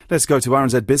Let's go to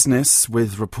RNZ Business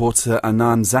with reporter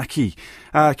Anan Zaki.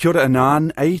 Kia ora,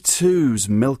 Anan. A2's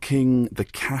milking the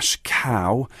cash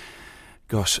cow.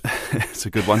 Gosh, it's a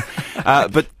good one.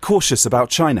 But cautious about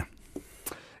China.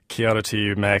 Kia ora to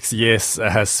you, Max. Yes,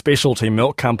 a specialty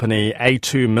milk company,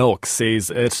 A2 Milk, says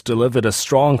it delivered a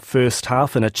strong first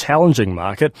half in a challenging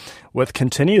market with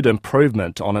continued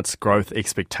improvement on its growth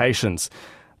expectations.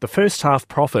 The first half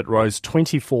profit rose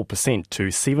 24% to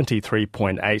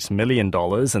 $73.8 million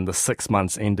in the 6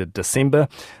 months ended December,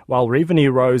 while revenue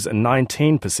rose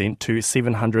 19% to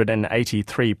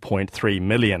 $783.3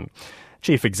 million.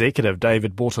 Chief Executive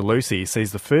David Bortolussi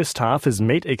says the first half has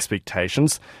met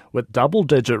expectations with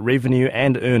double-digit revenue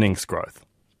and earnings growth.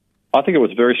 I think it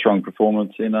was a very strong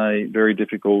performance in a very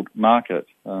difficult market.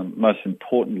 Most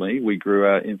importantly, we grew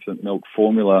our infant milk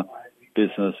formula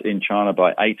business in China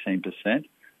by 18%,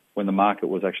 when the market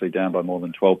was actually down by more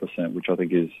than 12%, which I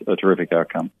think is a terrific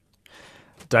outcome.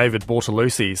 David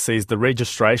Bortolussi says the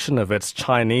registration of its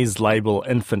Chinese label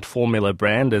infant formula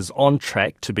brand is on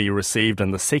track to be received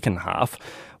in the second half,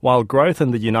 while growth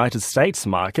in the United States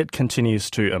market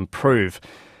continues to improve.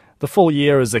 The full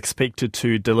year is expected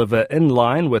to deliver in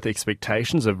line with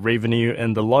expectations of revenue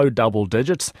in the low double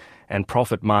digits and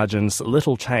profit margins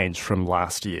little change from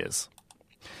last year's.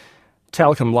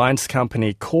 Telecom lines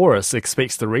company Chorus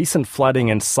expects the recent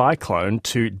flooding and cyclone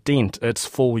to dent its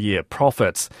full-year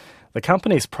profits. The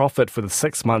company's profit for the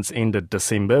 6 months ended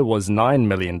December was $9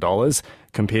 million,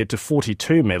 compared to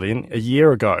 $42 million a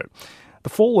year ago. The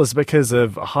fall was because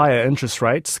of higher interest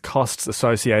rates, costs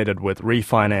associated with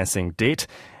refinancing debt,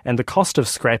 and the cost of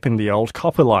scrapping the old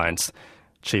copper lines.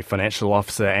 Chief Financial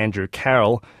Officer Andrew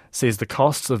Carroll says the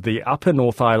costs of the Upper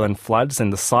North Island floods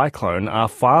and the cyclone are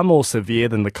far more severe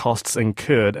than the costs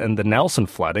incurred in the Nelson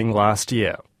flooding last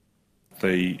year.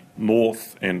 The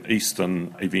north and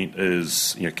eastern event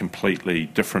is completely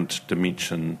different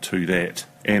dimension to that,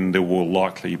 and there will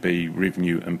likely be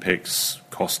revenue impacts,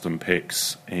 cost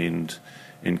impacts and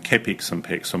capex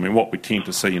impacts. I mean, what we tend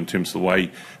to see in terms of the way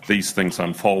these things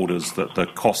unfold is that the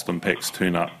cost impacts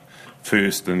turn up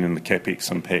first and then the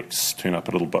capex impacts turn up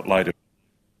a little bit later.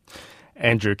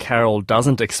 Andrew Carroll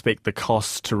doesn't expect the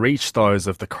costs to reach those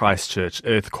of the Christchurch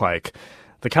earthquake.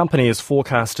 The company is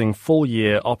forecasting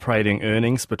full-year operating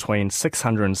earnings between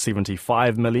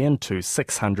 $675 million to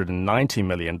 $690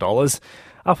 million,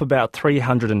 up about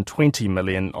 $320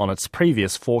 million on its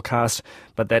previous forecast,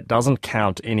 but that doesn't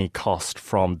count any cost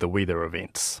from the weather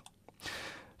events.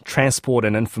 Transport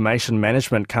and information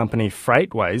management company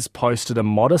Freightways posted a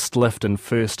modest lift in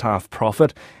first half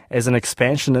profit as an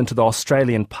expansion into the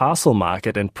Australian parcel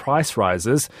market and price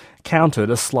rises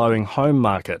countered a slowing home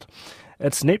market.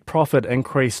 Its net profit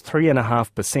increased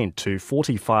 3.5% to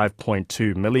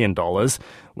 $45.2 million,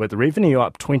 with revenue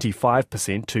up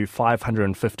 25% to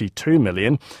 $552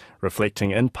 million,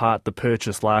 reflecting in part the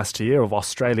purchase last year of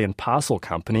Australian parcel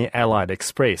company Allied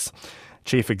Express.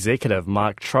 Chief Executive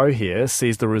Mark Trohier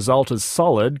says the result is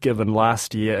solid given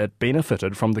last year it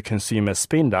benefited from the consumer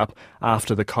spend-up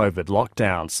after the COVID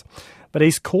lockdowns. But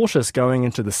he's cautious going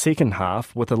into the second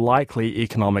half with a likely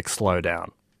economic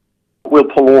slowdown. We'll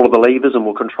pull all of the levers and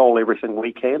we'll control everything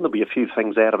we can. There'll be a few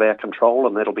things out of our control,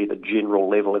 and that'll be the general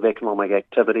level of economic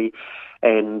activity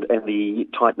and the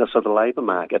tightness of the labour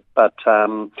market. But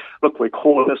look, we're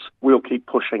cautious. We'll keep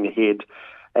pushing ahead.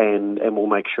 And we'll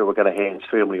make sure we've got our hands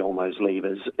firmly on those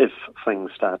levers if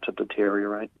things start to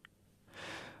deteriorate.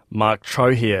 Mark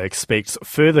Trohier expects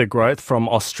further growth from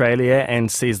Australia and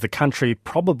says the country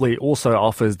probably also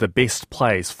offers the best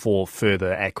place for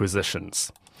further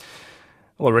acquisitions.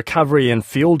 Well, recovery in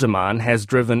fuel demand has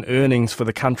driven earnings for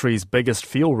the country's biggest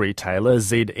fuel retailer,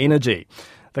 Z Energy.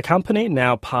 The company,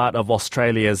 now part of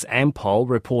Australia's Ampol,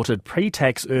 reported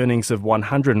pre-tax earnings of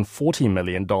 $140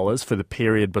 million for the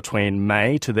period between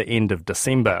May to the end of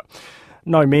December.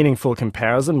 No meaningful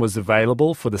comparison was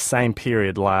available for the same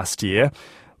period last year,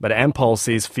 but Ampol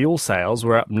says fuel sales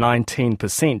were up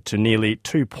 19% to nearly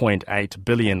 2.8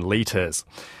 billion litres.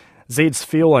 Z's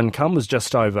fuel income was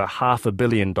just over $500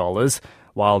 million,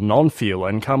 while non-fuel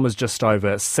income was just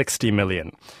over $60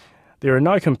 million. There are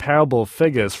no comparable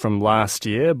figures from last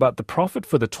year, but the profit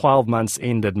for the 12 months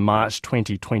ended March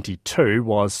 2022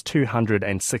 was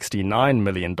 $269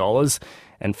 million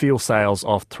and fuel sales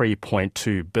of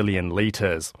 3.2 billion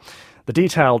litres. The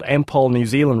detailed Ampol New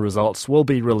Zealand results will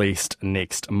be released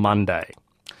next Monday.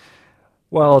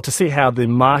 Well, to see how the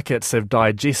markets have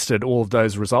digested all of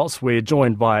those results, we're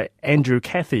joined by Andrew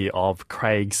Cathy of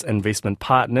Craigs Investment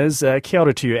Partners. Kia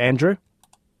ora to you, Andrew.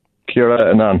 Kia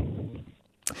ora, Anan.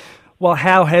 Well,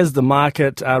 how has the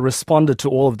market responded to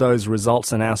all of those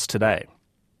results announced today?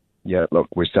 Yeah, look,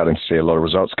 we're starting to see a lot of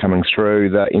results coming through.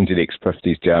 The NZX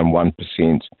 50 is down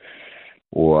 1%,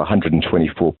 or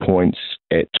 124 points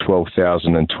at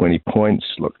 12,020 points.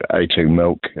 Look, A2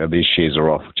 Milk, their shares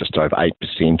are off just over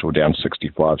 8%, or down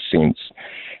 65 cents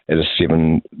at a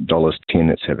 $7.10.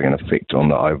 That's having an effect on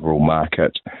the overall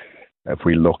market. If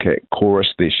we look at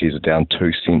Chorus, their shares are down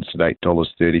 2 cents at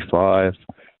 $8.35.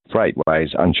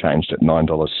 Freightways unchanged at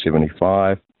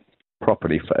 $9.75.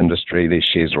 Property for Industry, their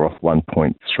shares are off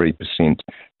 1.3%,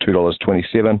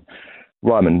 $2.27.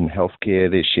 Ryman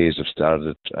Healthcare, their shares have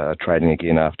started trading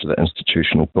again after the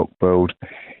institutional book build.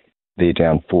 They're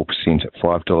down 4% at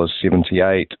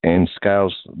 $5.78. And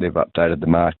Scales, they've updated the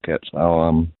market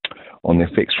on the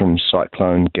effects from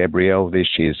Cyclone Gabrielle. Their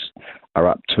shares are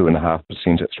up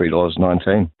 2.5% at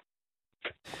 $3.19.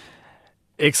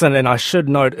 Excellent, and I should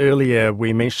note earlier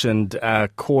we mentioned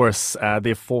Chorus,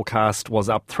 their forecast was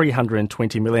up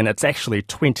 $320 million. It's actually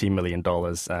 $20 million.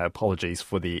 Apologies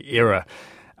for the error.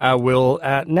 We'll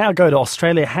now go to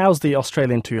Australia. How's the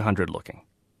Australian 200 looking?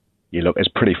 Yeah, look, it's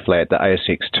pretty flat. The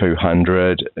ASX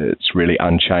 200, it's really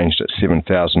unchanged at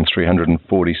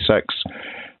 7,346.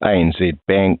 ANZ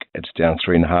Bank, it's down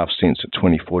 3.5 cents at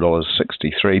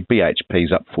 $24.63.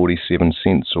 BHP's up 47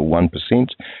 cents or 1%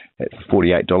 at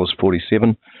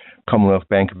 $48.47. Commonwealth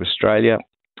Bank of Australia,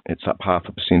 it's up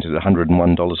 0.5% at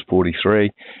 $101.43.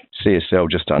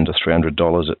 CSL just under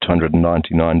 $300 at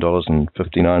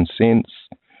 $299.59.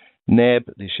 NAB,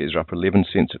 their shares are up 11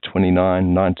 cents at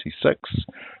 $29.96.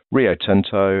 Rio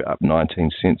Tinto up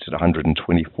 19 cents at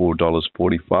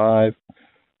 $124.45.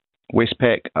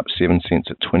 Westpac up 7 cents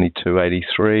at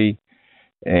 $22.83,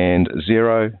 and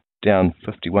Xero down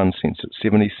 51 cents at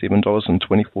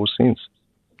 $77.24.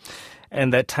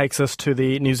 And that takes us to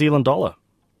the New Zealand dollar.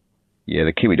 Yeah,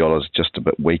 the Kiwi dollar is just a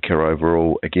bit weaker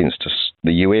overall against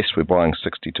the US. We're buying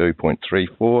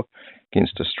 62.34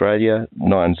 against Australia,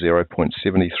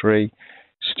 90.73,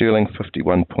 sterling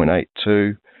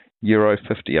 51.82, euro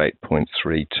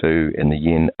 58.32, and the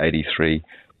yen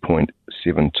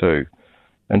 83.72.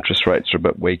 Interest rates are a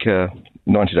bit weaker.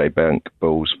 90-day bank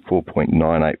bills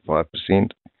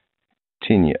 4.985%.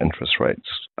 10-year interest rates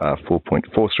are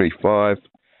 4.435.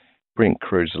 Brent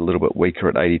crude is a little bit weaker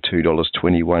at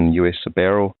 $82.21 US a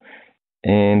barrel.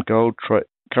 And gold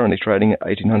currently trading at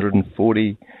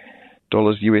 $1,840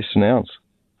 US an ounce.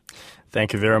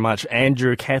 Thank you very much,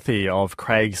 Andrew Cathy of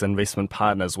Craig's Investment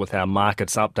Partners with our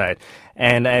markets update.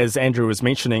 And as Andrew was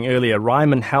mentioning earlier,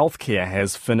 Ryman Healthcare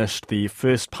has finished the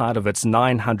first part of its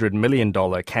 $900 million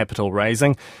capital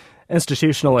raising.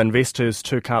 Institutional investors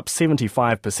took up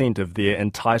 75% of their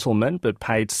entitlement but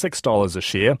paid $6 a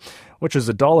share, which is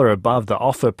 $1 above the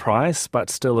offer price but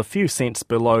still a few cents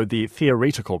below the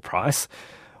theoretical price.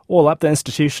 All up, the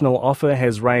institutional offer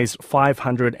has raised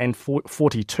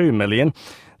 $542 million.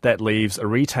 That leaves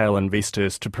retail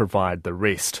investors to provide the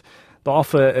rest. The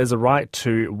offer is a right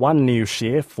to one new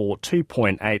share for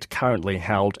 2.8 currently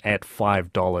held at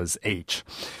 $5 each.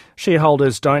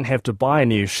 Shareholders don't have to buy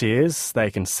new shares.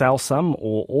 They can sell some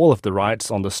or all of the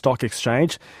rights on the stock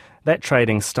exchange. That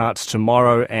trading starts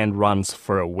tomorrow and runs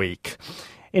for a week.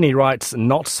 Any rights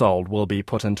not sold will be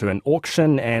put into an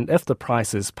auction, and if the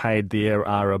prices paid there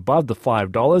are above the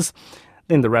 $5,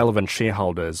 then the relevant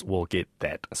shareholders will get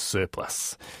that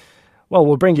surplus. Well,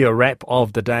 we'll bring you a wrap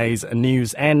of the day's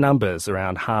news and numbers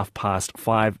around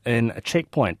 5:30 in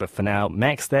Checkpoint. But for now,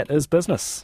 Max, that is business.